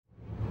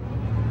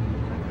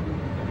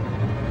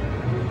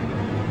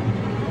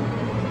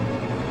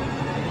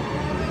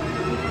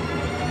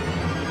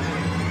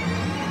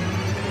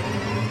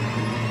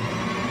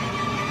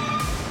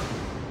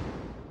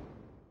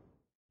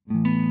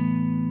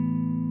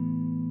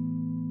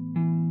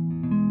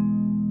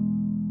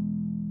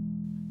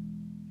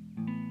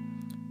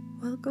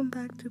Welcome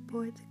back to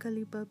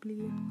Poetically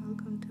Bubbly.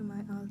 Welcome to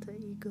my alter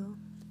ego.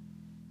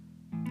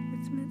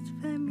 It's Miss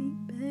Femi,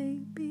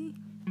 baby.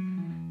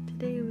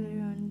 Today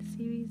we're on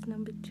series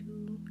number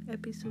 2,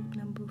 episode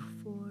number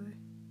 4,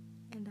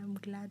 and I'm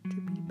glad to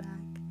be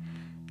back.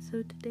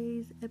 So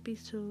today's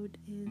episode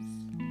is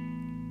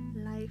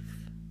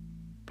Life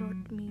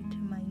Brought Me to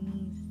My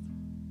Knees.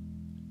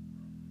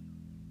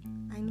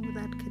 I know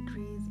that could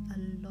raise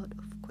a lot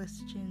of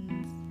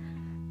questions,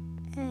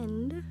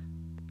 and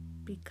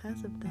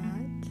because of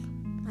that,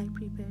 I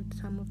prepared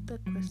some of the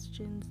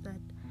questions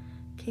that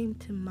came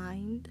to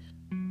mind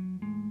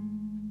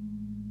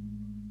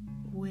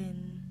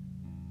when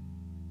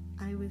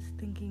I was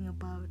thinking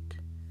about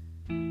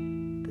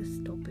this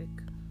topic.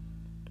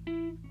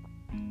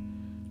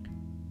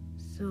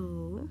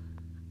 So,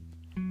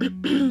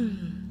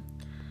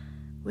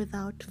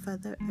 without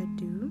further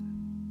ado,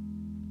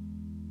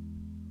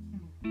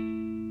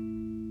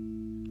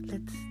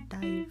 let's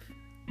dive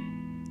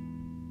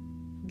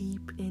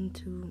deep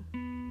into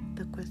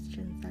the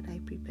questions that I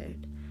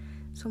prepared.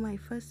 So my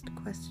first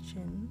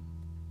question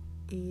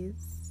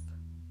is,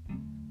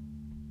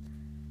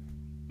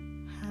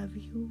 have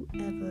you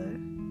ever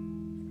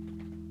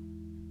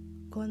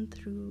gone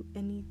through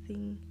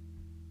anything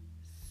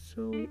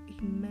so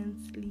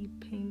immensely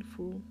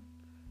painful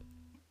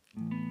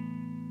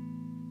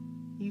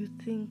you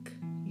think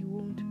you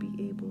won't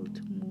be able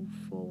to move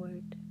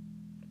forward?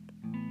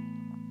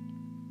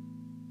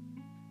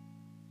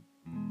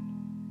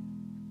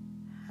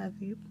 Have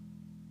you?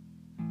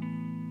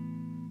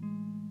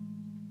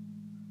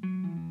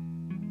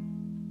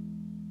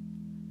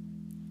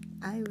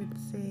 I would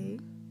say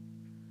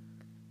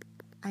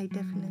I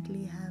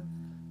definitely have.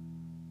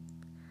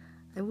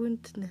 I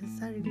wouldn't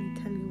necessarily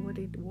tell you what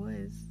it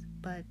was,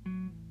 but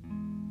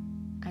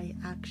I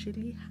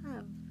actually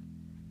have.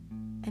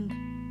 And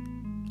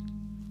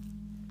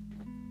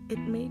it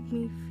made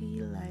me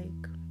feel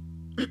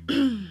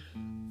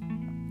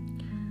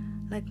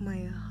like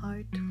my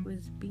heart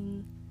was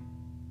being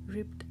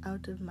ripped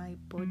out of my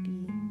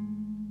body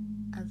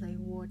as I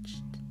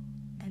watched,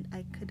 and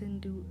I couldn't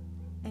do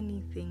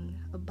anything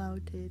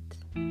about it.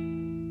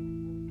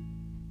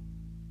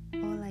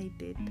 All I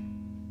did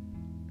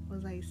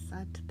was I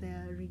sat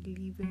there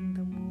reliving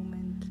the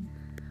moment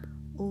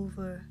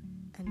over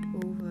and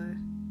over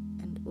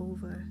and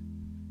over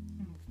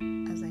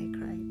as I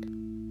cried.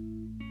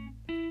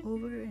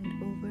 Over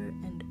and over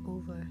and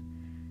over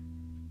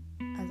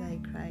as I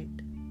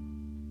cried.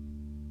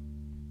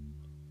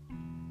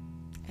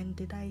 And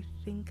did I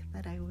think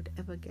that I would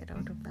ever get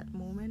out of that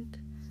moment?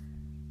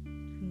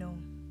 No.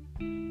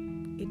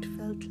 It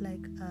felt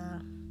like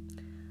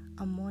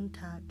a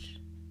montage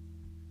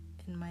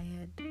in my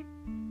head.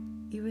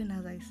 Even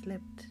as I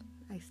slept,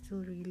 I still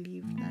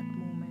relived that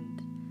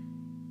moment.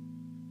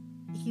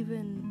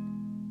 Even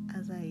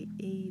as I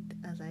ate,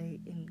 as I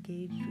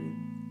engaged with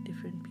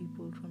different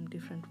people from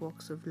different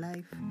walks of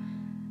life,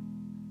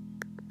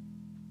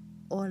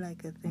 all I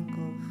could think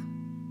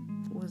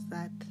of was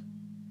that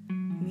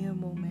mere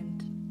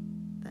moment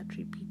that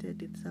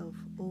repeated itself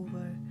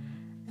over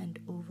and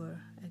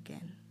over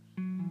again.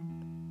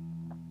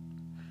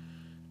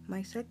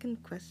 My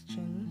second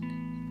question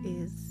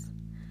is,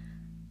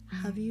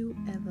 have you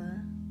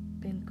ever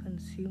been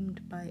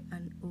consumed by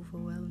an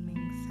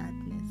overwhelming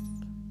sadness?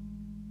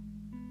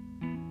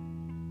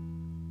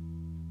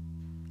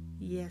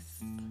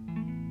 Yes,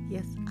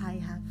 I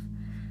have.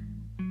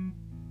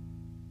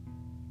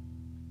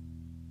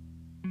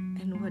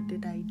 And what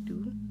did I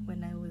do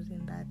when I was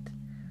in that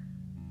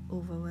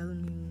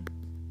overwhelming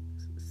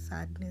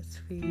sadness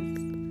phase?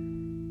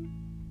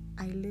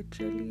 I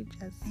literally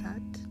just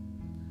sat,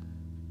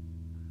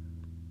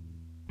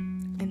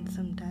 and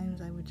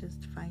sometimes I would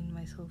just find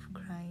myself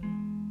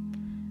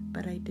crying,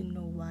 but I didn't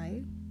know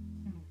why,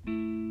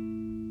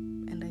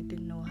 and I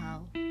didn't know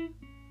how.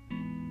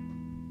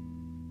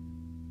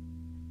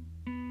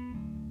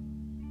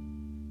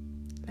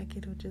 Like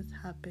it would just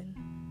happen.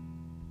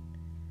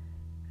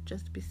 I'd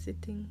just be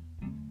sitting,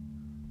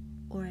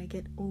 or I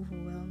get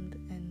overwhelmed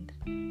and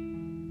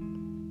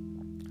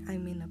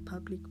I'm in a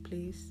public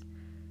place.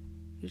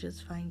 You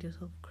just find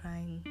yourself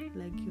crying,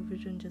 like your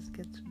vision just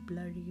gets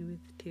blurry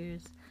with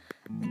tears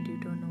and you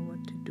don't know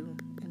what to do,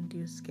 and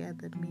you're scared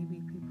that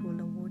maybe people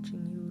are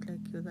watching you,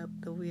 like you're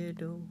the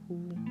weirdo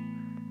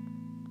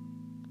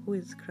who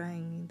is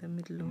crying in the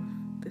middle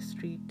of the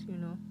street,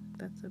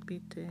 that's a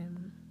bit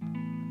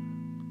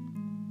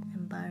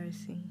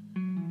embarrassing.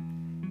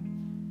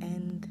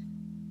 And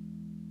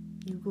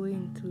you go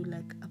into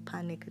like a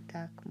panic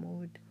attack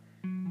mode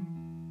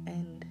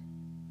and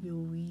you're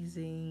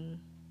wheezing,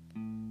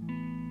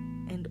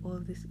 and all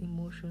these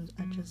emotions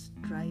are just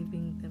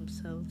driving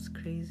themselves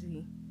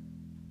crazy,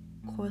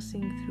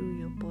 coursing through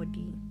your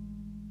body.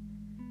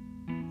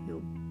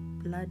 Your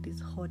blood is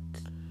hot.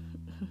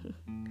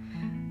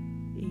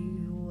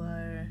 You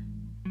are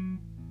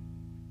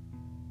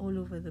all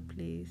over the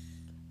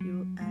place.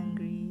 You're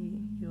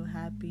angry, you're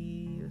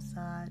happy, you're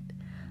sad.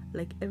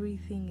 Like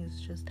everything is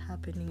just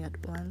happening at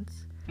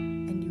once.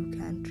 and you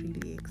can't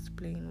really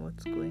explain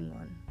what's going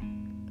on.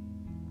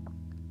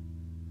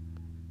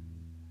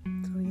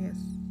 So yes,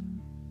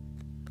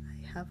 I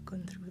have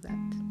gone through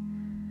that.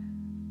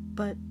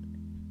 But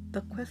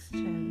the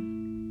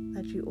question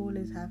that you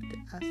always have to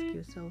ask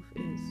yourself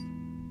is,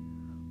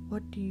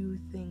 what do you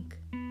think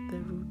the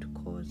root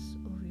cause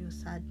of your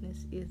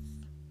sadness is,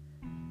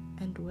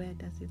 and where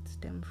does it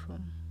stem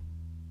from?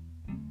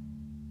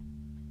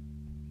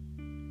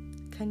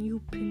 Can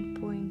you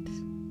pinpoint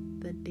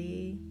the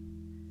day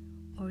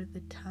or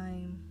the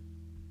time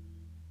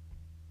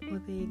or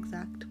the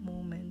exact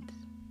moment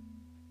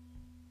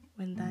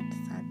when that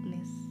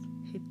sadness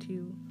hit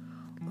you,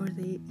 or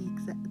the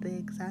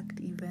exact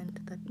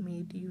event that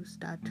made you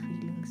start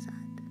feeling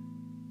sad?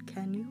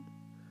 Can you?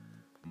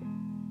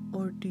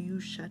 Or do you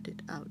shut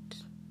it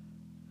out?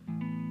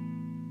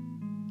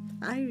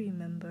 I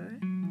remember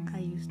I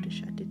used to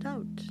shut it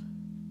out.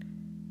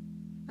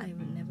 I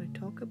would never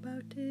talk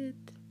about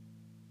it.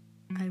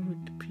 I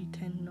would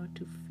pretend not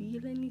to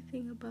feel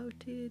anything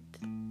about it.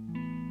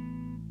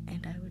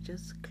 And I would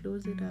just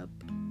close it up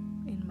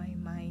in my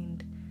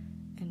mind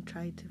and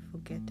try to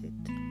forget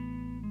it.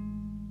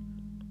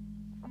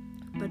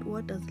 But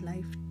what does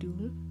life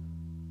do?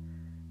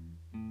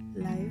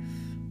 Life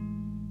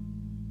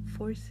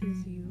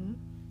forces you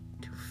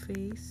to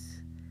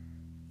face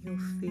your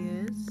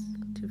fears,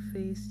 to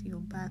face your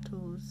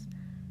battles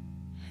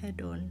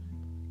head on,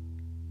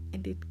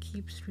 and it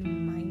keeps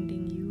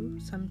reminding you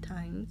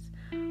sometimes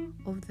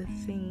of the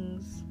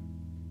things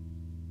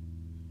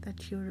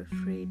that you're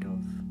afraid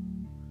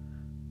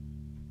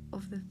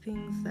of the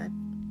things that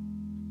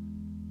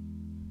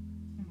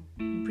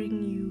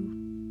bring you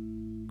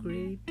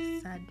great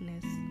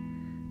sadness,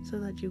 so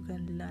that you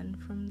can learn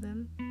from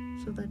them,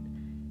 so that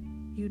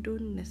you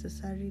don't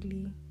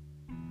necessarily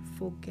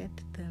forget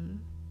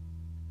them,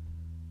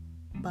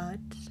 but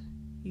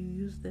you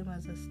use them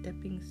as a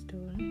stepping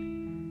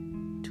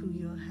stone to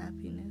your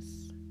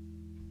happiness.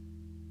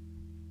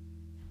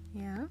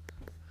 Yeah?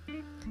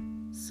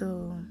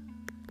 So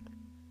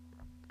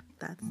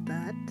that's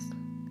that.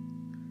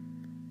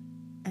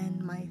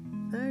 And my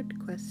third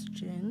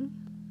question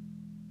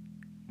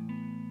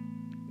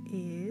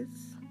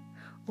is...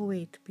 Oh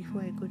wait,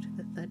 before I go to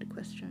the third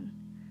question.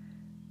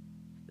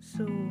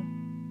 So,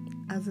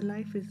 as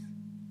life is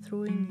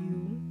throwing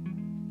you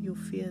your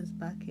fears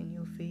back in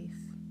your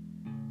face,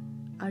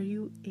 are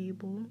you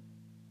able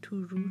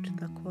to root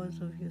the cause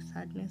of your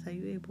sadness? Are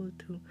you able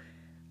to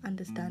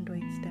understand where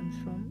it stems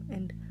from?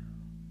 And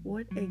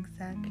what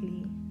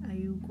exactly are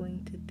you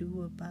going to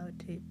do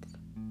about it?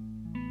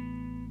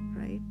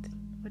 Right?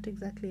 What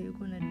exactly are you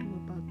going to do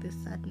about this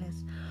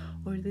sadness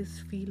or this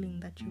feeling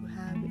that you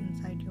have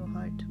inside your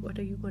heart? What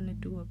are you going to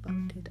do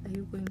about it? Are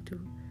you going to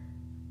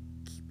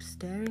keep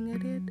staring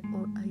at it,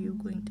 or are you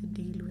going to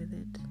deal with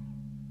it?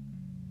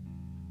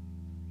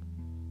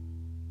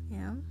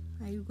 Yeah?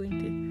 Are you going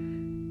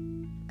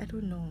to, I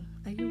don't know,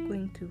 are you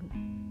going to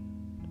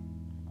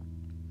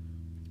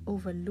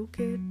overlook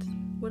it?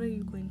 What are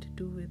you going to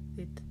do with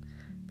it?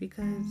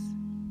 Because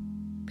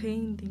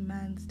pain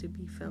demands to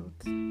be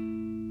felt.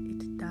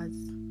 It does.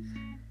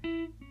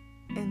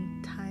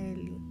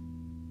 Entirely.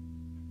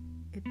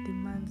 It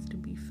demands to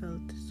be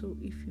felt. So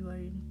if you are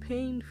in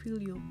pain,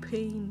 feel your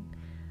pain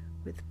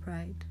with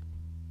pride.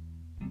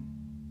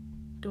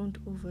 Don't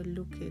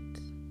overlook it,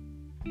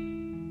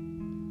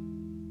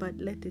 but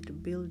let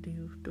it build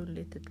you. Don't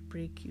let it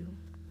break you.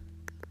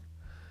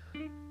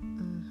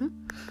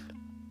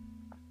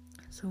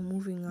 So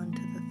moving on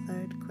to the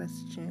third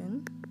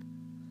question.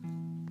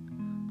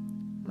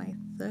 My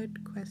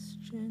third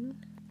question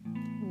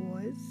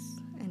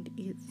was and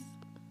is,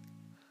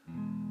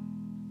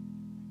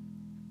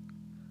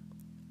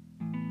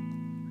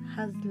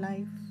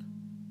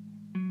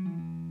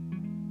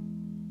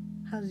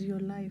 has your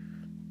life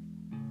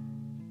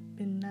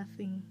been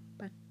nothing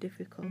but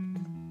difficult?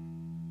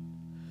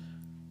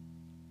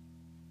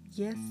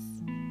 Yes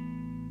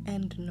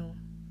and no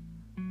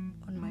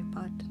on my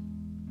part.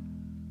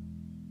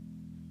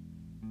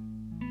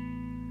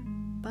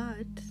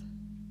 But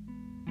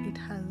it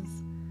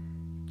has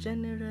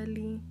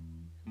generally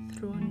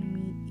thrown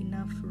me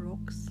enough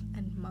rocks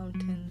and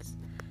mountains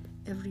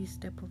every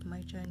step of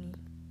my journey.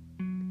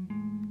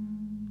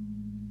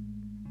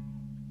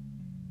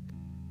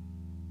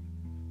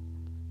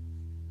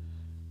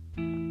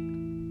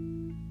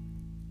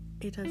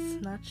 It has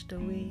snatched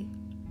away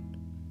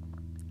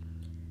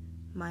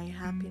my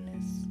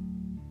happiness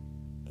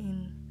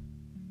in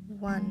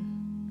one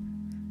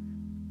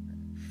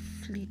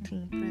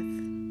fleeting breath.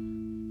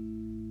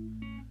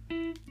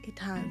 It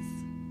has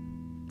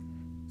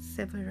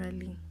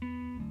severally,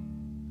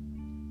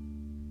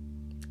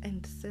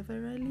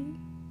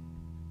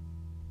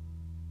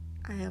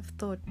 I have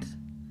thought,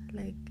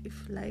 like,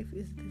 if life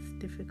is this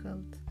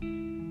difficult,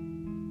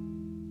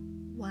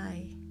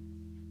 why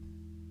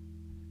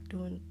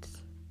don't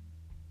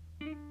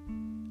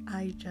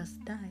I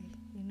just die,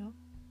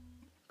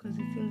 Because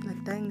it seems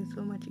like dying is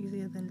so much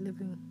easier than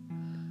living.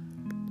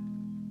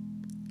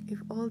 If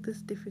all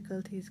this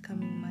difficulty is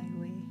coming my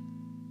way,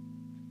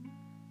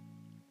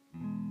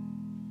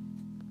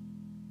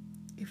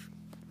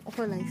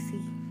 all I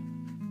see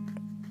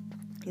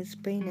is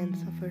pain and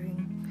suffering.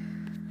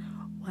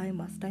 Why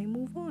must I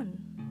move on?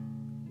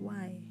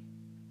 Why?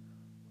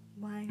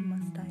 Why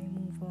must I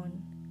move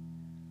on?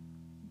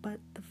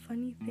 But the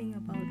funny thing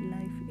about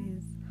life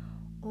is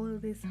all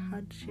these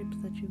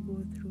hardships that you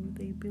go through,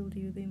 they build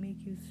you, they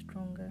make you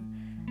stronger.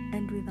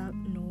 And without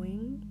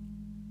knowing,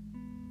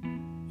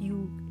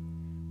 you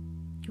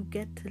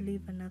get to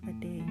live another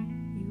day.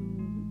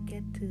 You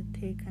get to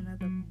take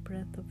another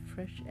breath of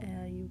fresh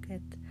air. You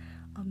get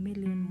a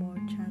million more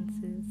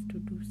chances to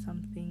do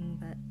something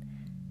that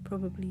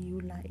probably you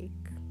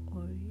like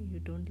or you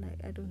don't like.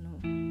 I don't know.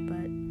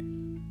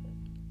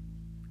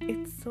 But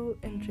it's so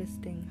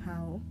interesting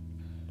how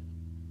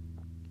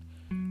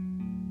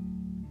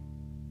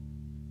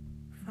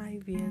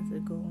 5 years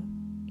ago,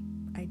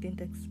 I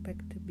didn't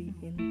expect to be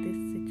in this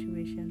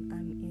situation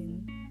I'm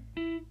in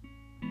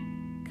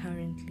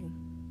currently.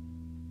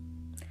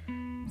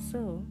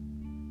 So,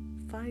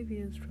 5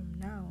 years from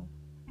now,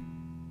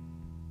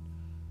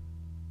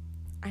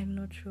 I'm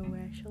not sure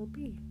where I shall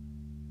be.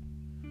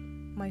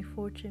 My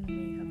fortune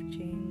may have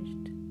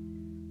changed,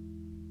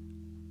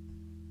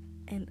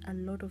 and a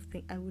lot of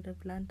things, I would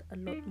have learned a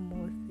lot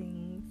more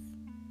things,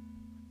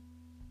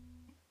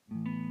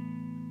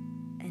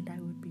 and I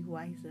would be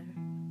wiser,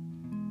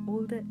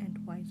 older and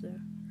wiser,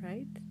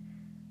 right?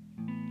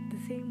 The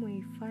same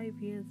way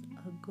 5 years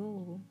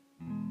ago,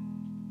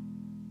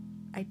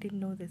 I didn't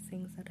know the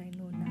things that I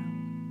know now.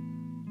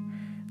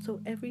 So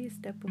every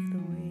step of the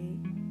way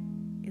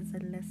is a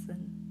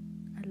lesson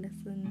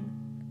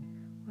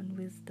on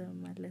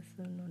wisdom, a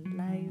lesson on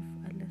life,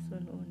 a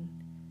lesson on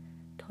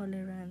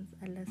tolerance,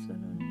 a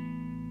lesson on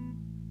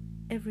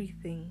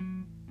everything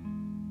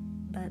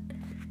that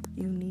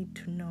you need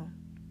to know.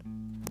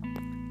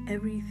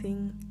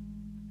 Everything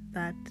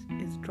that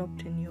is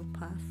dropped in your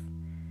path.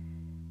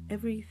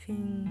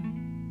 Everything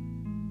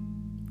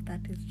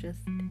that is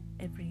just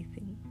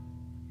everything.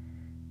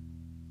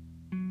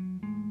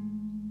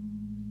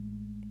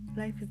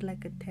 Life is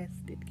like a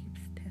test. It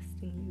keeps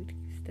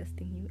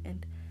testing you,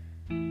 and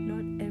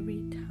not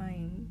every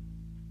time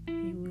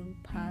you will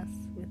pass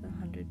with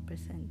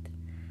 100%.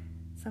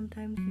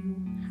 Sometimes you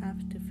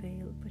have to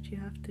fail, but you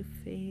have to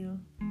fail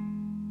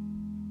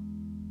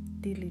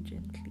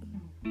diligently,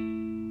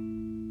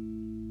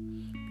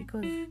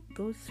 because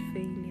those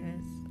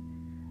failures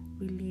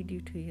will lead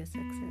you to your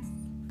success.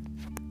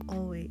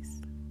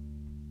 Always.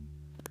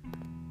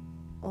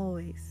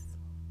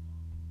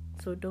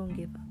 So don't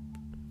give up.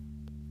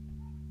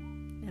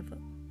 Ever.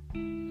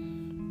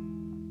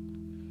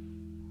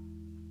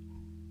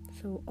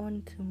 So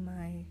on to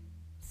my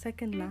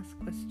second last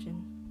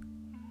question.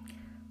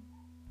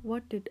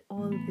 What did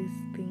all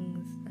these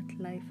things that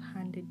life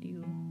handed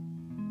you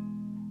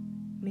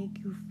make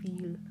you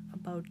feel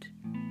about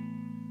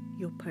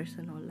your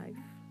personal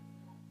life?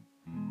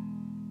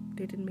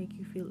 Did it make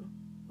you feel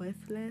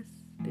worthless?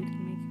 Did it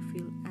make you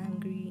feel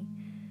angry?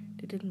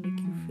 Did it make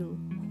you feel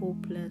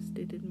hopeless?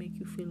 Did it make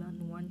you feel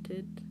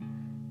unwanted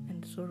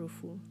and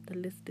sorrowful? The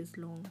list is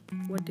long.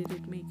 What did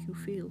it make you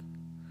feel?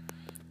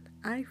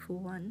 I, for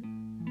one,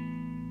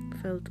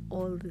 felt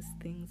all these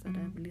things that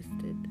I've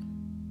listed.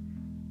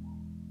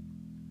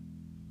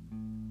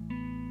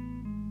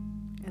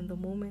 And the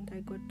moment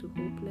I got to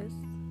hopeless,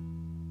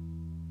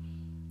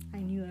 I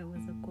knew I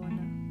was a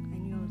goner. I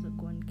knew I was a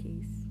gone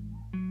case.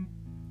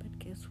 But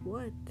guess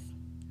what?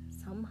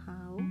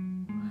 Somehow,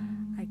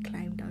 I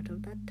climbed out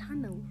of that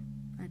tunnel.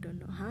 I don't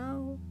know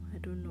how, I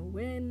don't know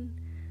when,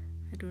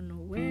 I don't know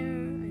where,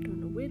 I don't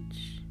know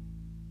which,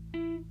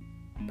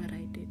 but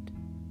I did.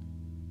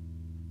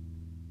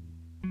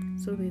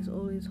 So there's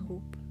always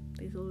hope,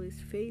 there's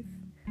always faith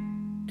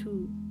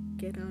to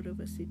get out of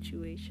a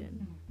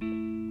situation.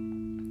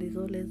 There's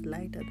always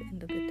light at the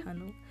end of the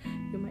tunnel.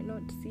 You might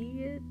not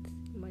see it,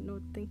 you might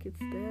not think it's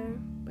there,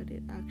 but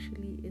it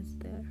actually is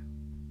there.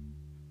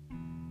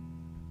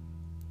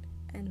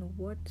 And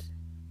what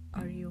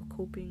are your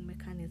coping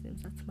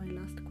mechanisms? That's my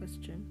last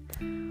question.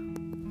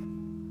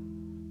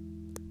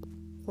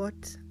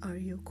 What are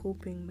your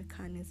coping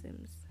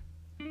mechanisms?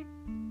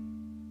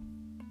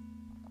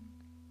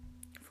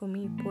 For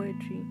me,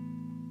 poetry,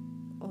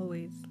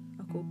 always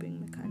a coping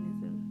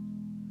mechanism.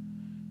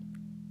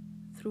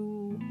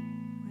 Through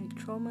my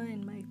trauma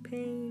and my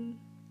pain,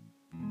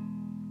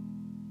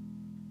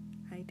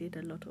 I did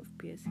a lot of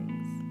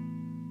piercings.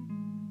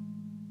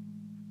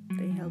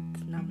 They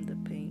helped numb the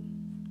pain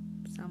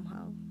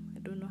somehow. I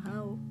don't know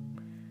how,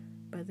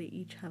 but they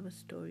each have a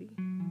story.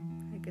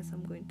 I guess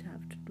I'm going to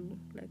have to do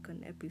like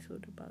an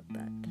episode about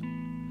that.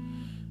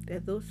 There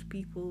are those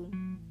people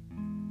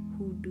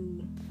who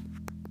do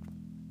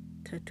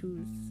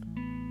tattoos,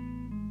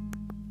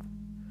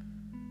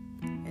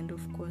 and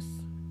of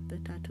course the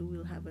tattoo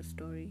will have a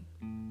story.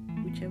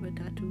 Whichever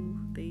tattoo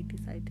they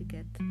decide to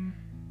get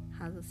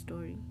has a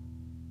story.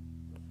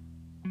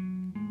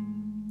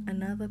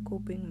 Another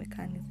coping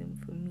mechanism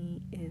for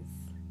me is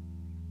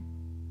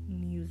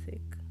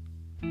music.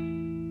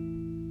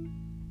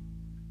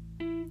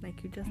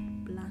 Like, you just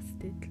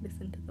blast it,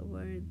 listen to the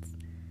words,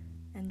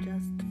 and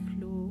just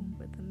flow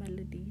with the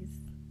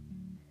melodies.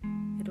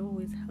 It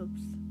always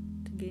helps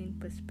to gain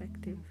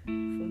perspective for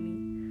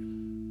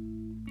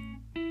me.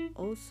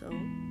 Also,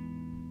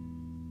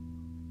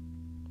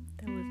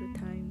 there was a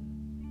time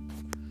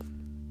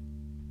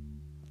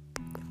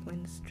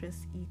when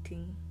stress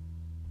eating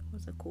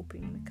was a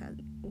coping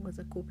mechanism.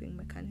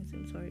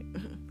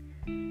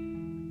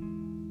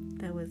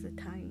 There was a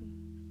time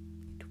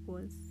it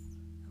was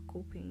a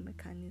coping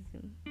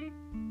mechanism.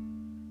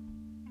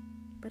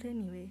 But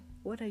anyway,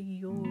 what are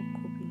your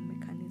coping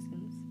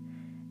mechanisms?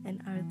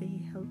 And are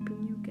they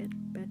helping you get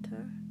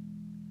better?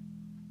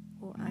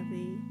 Or are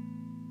they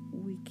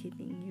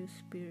weakening your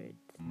spirit?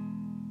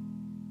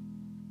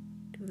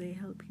 Do they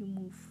help you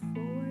move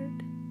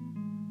forward?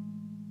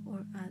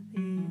 Or are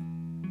they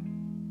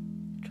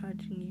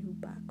trudging you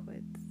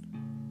backwards?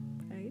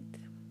 Right?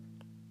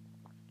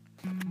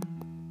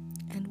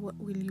 And what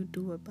will you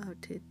do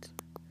about it?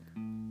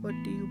 What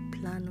do you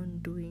plan on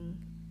doing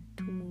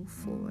to move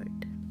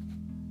forward?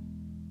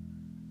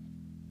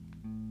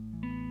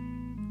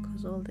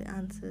 Because all the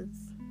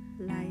answers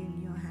lie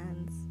in your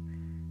hands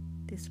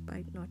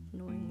despite not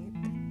knowing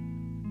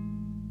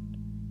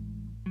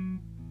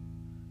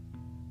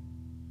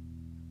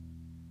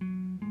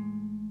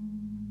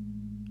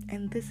it.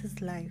 And this is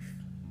life.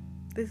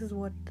 This is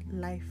what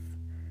life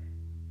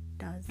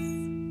does.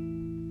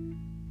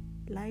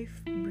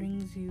 Life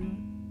brings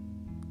you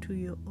to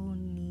your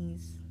own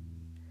knees.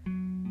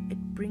 It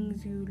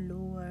brings you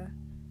lower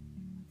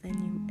than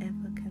you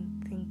ever can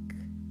think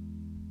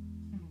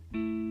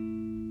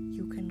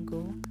you can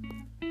go.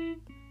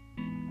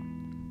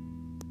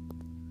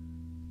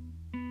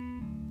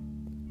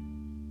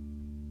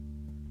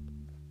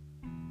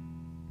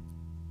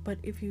 But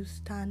if you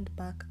stand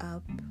back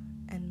up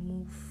and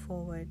move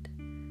forward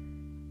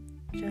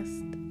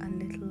just a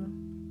little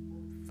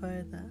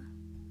further,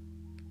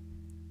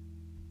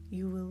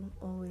 you will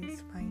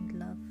always find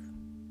love.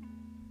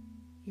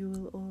 You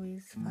will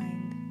always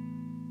find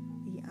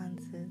the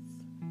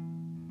answers,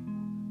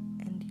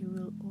 and you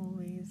will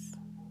always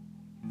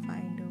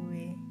find a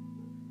way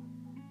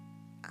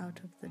out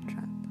of the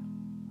trap.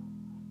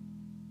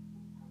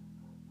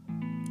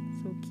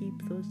 So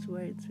keep those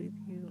words with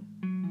you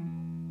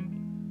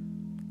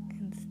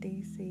and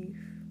stay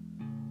safe.